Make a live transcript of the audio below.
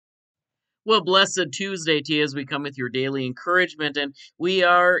Well, blessed Tuesday to you as we come with your daily encouragement. And we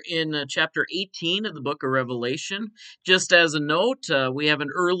are in chapter 18 of the book of Revelation. Just as a note, we have an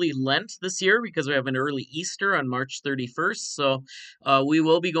early Lent this year because we have an early Easter on March 31st. So we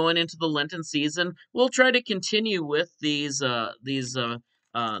will be going into the Lenten season. We'll try to continue with this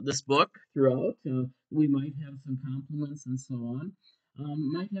book throughout. We might have some compliments and so on.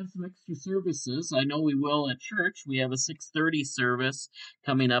 Might have some extra services. I know we will at church. We have a 6:30 service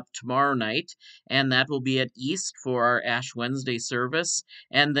coming up tomorrow night, and that will be at East for our Ash Wednesday service,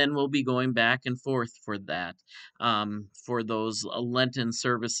 and then we'll be going back and forth for that, for those Lenten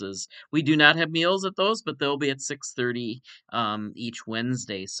services. We do not have meals at those, but they'll be at 6:30 each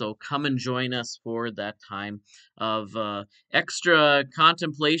Wednesday. So come and join us for that time of extra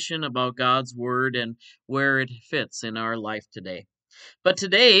contemplation about God's Word and where it fits in our life today. But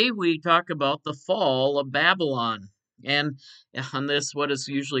today we talk about the fall of Babylon. And on this, what is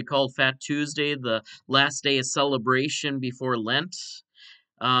usually called Fat Tuesday, the last day of celebration before Lent,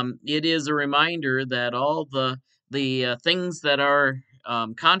 it is a reminder that all the things that are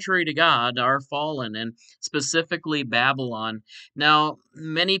contrary to God are fallen, and specifically Babylon. Now,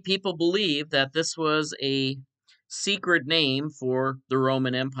 many people believe that this was a secret name for the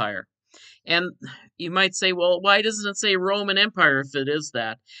Roman Empire. And you might say, well, why doesn't it say Roman Empire if it is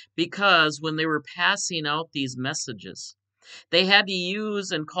that? Because when they were passing out these messages, they had to use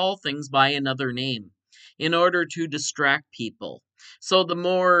and call things by another name in order to distract people. So the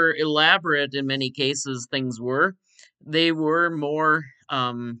more elaborate, in many cases, things were, they were more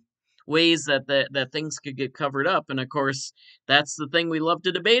ways that things could get covered up. And of course, that's the thing we love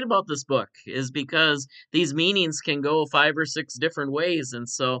to debate about this book, is because these meanings can go 5 or 6 different ways. And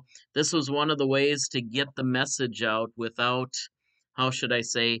so this was one of the ways to get the message out without, how should I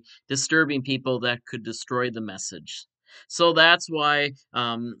say, disturbing people that could destroy the message. So that's why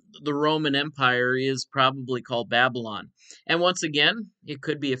the Roman Empire is probably called Babylon. And once again, it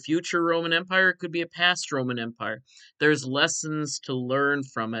could be a future Roman Empire, it could be a past Roman Empire. There's lessons to learn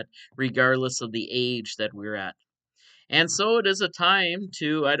from it, regardless of the age that we're at. And so it is a time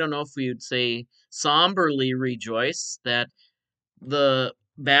to, I don't know if we would say somberly rejoice that the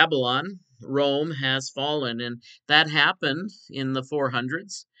Babylon, Rome, has fallen. And that happened in the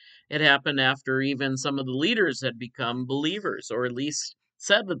 400s. It happened after even some of the leaders had become believers, or at least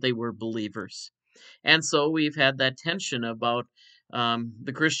said that they were believers. And so we've had that tension about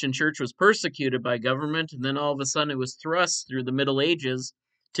the Christian church was persecuted by government, and then all of a sudden it was thrust through the Middle Ages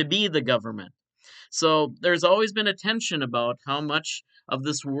to be the government. So there's always been a tension about how much of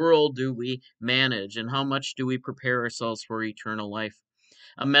this world do we manage and how much do we prepare ourselves for eternal life.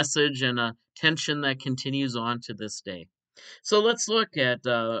 A message and a tension that continues on to this day. So let's look at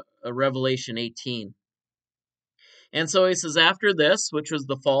Revelation 18. And so he says, after this, which was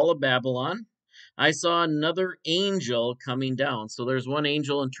the fall of Babylon, I saw another angel coming down. So there's one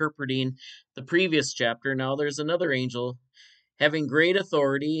angel interpreting the previous chapter. Now there's another angel having great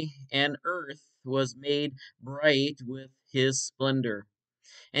authority, and earth was made bright with his splendor.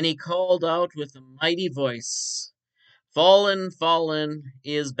 And he called out with a mighty voice, fallen, fallen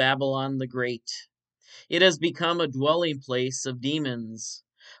is Babylon the Great. It has become a dwelling place of demons,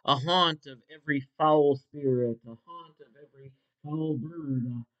 a haunt of every foul spirit, a haunt of every foul bird,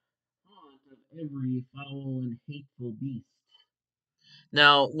 a haunt of every foul and hateful beast.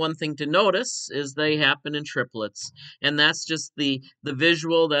 Now, one thing to notice is they happen in triplets, and that's just the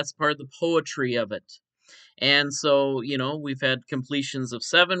visual, that's part of the poetry of it. And so, we've had completions of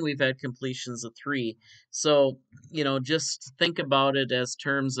 7, we've had completions of 3. So, just think about it as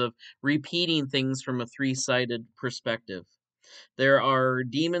terms of repeating things from a three-sided perspective. There are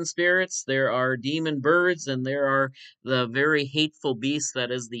demon spirits, there are demon birds, and there are the very hateful beasts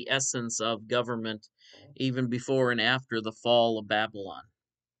that is the essence of government, even before and after the fall of Babylon.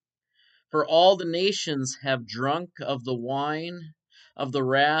 For all the nations have drunk of the wine of the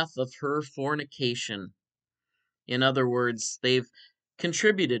wrath of her fornication. In other words, they've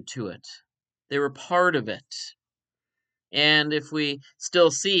contributed to it. They were part of it. And if we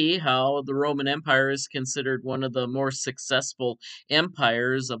still see how the Roman Empire is considered one of the more successful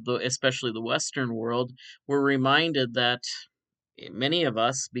empires of especially the Western world, we're reminded that many of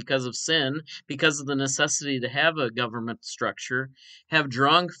us, because of sin, because of the necessity to have a government structure, have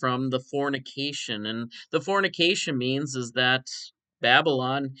drunk from the fornication. And the fornication means is that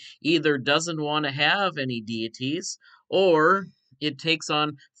Babylon either doesn't want to have any deities, or it takes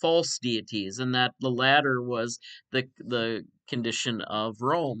on false deities, and that the latter was the condition of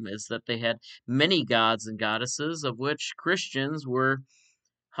Rome, is that they had many gods and goddesses, of which Christians were,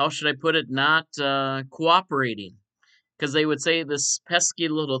 how should I put it, not cooperating. because they would say this pesky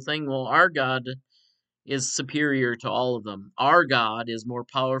little thing, well, our God is superior to all of them. Our God is more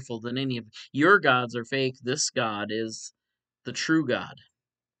powerful than any of your gods are fake. This God is the true God.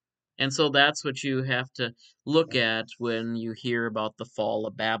 And so that's what you have to look at when you hear about the fall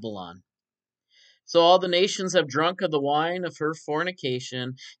of Babylon. So all the nations have drunk of the wine of her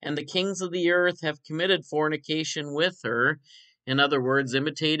fornication, and the kings of the earth have committed fornication with her. In other words,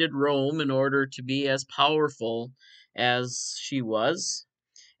 imitated Rome in order to be as powerful as she was.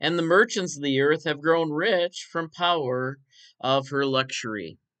 And the merchants of the earth have grown rich from power of her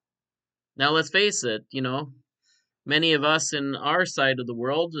luxury. Now let's face it, many of us in our side of the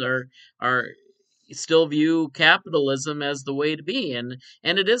world are still view capitalism as the way to be, and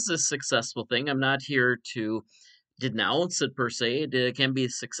it is a successful thing. I'm not here to denounce it per se. It can be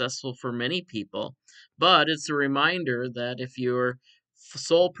successful for many people, but it's a reminder that if your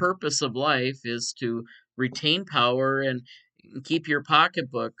sole purpose of life is to retain power and keep your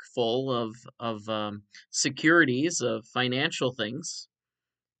pocketbook full of securities of financial things,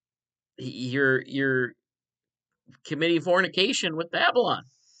 you're committing fornication with Babylon.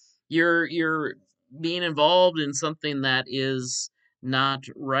 You're being involved in something that is not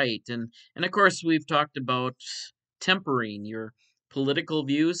right. And of course we've talked about tempering your political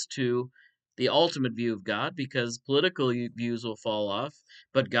views to the ultimate view of God, because political views will fall off,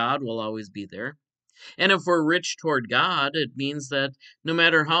 but God will always be there. And if we're rich toward God, it means that no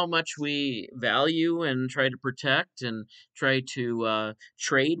matter how much we value and try to protect and try to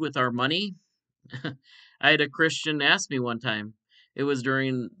trade with our money, I had a Christian ask me one time. It was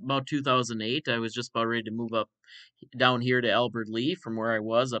during about 2008. I was just about ready to move up down here to Albert Lee from where I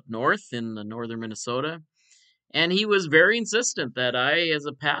was up north in the northern Minnesota. And he was very insistent that I, as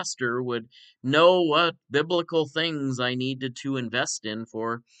a pastor, would know what biblical things I needed to invest in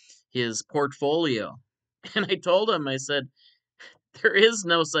for his portfolio. And I told him, I said, there is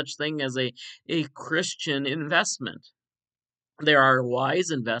no such thing as a Christian investment. There are wise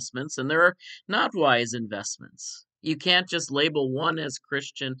investments and there are not wise investments. You can't just label one as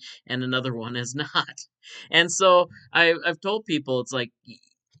Christian and another one as not. And so I've told people, it's like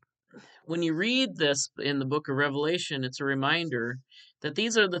when you read this in the book of Revelation, it's a reminder that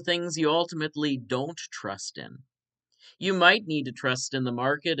these are the things you ultimately don't trust in. You might need to trust in the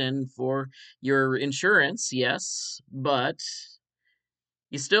market and for your insurance, yes, but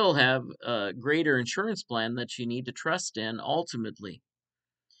you still have a greater insurance plan that you need to trust in ultimately.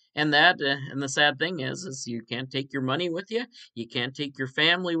 And the sad thing is you can't take your money with you. You can't take your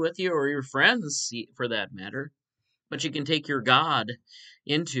family with you or your friends for that matter, but you can take your God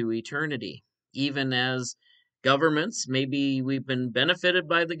into eternity. Even as governments, maybe we've been benefited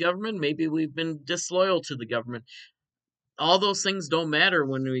by the government, maybe we've been disloyal to the government. All those things don't matter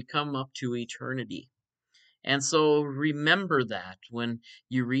when we come up to eternity. And so remember that when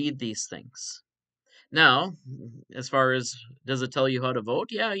you read these things. Now, as far as does it tell you how to vote?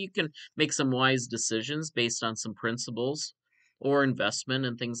 Yeah, you can make some wise decisions based on some principles or investment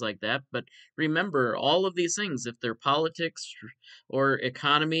and things like that. But remember, all of these things, if they're politics or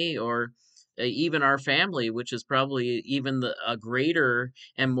economy or even our family, which is probably even a greater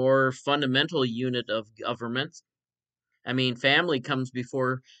and more fundamental unit of government. I mean, family comes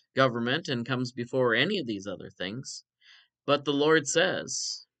before government and comes before any of these other things. But the Lord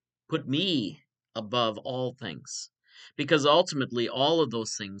says, put me above all things, because ultimately all of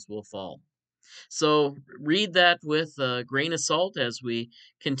those things will fall. So read that with a grain of salt as we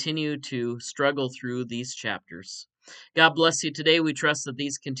continue to struggle through these chapters. God bless you today. We trust that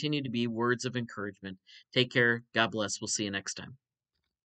these continue to be words of encouragement. Take care. God bless. We'll see you next time.